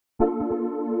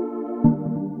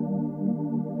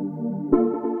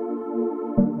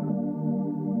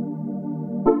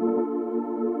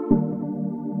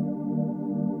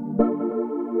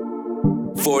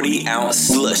40-ounce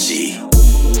Slushie.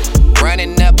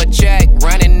 Running up a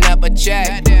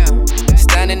check.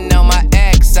 Stunning on my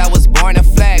ex, I was born to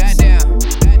flex.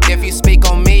 If you speak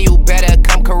on me, you better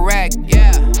come correct.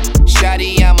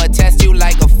 Shawty, I'ma test you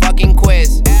like a fucking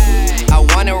quiz. I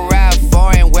wanna ride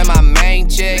foreign with my main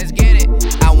chick.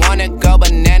 I wanna go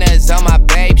bananas on my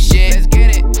babe shit.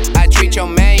 I treat your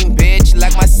main bitch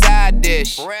like my side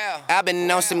dish. I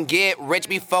been on some get rich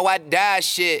before I die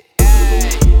shit.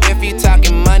 If you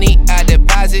talking money, I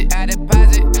deposit.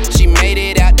 She made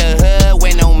it out the hood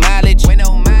with no mileage.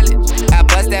 I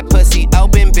bust that pussy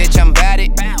open, bitch, I'm bout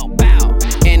it.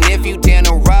 And if you down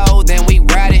the road, then we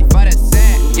ride it.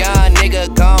 Young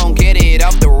nigga gon' get it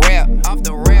off the rip.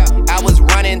 I was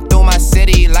running through my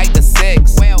city like the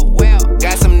six.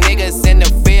 Got some niggas in the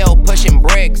field pushing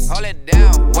bricks.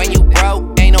 When you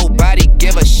broke, ain't nobody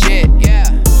give a shit.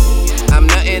 I'm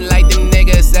nothing like them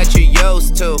niggas that you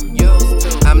used to.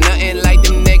 I'm nothing like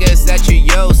them niggas that you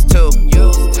used to.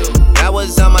 I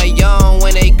was on my own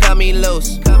when they cut me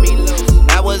loose.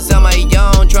 I was on my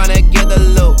own tryna get the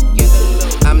loot.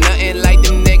 I'm nothing like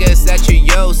them niggas that you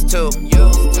used to.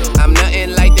 I'm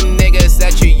nothing like them niggas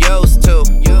that you used to.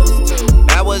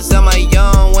 I was on my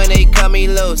own when they cut me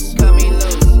loose.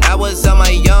 I was on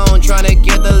my own tryna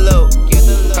get the loot.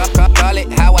 Call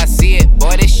it how I see it,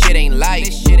 boy, this shit ain't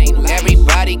light.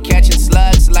 Everybody catching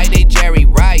slugs like they Jerry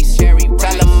Rice. Tell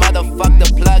a motherfuck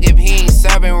the plug if he ain't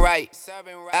serving right.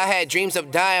 I had dreams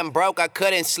of dying broke, I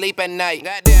couldn't sleep at night.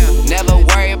 Never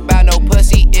worry about no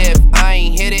pussy if I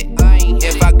ain't hit it.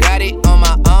 If I got it on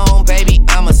my own, baby,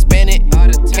 I'ma spin it.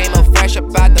 Came up fresh up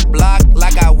out the block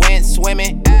like I went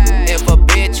swimming.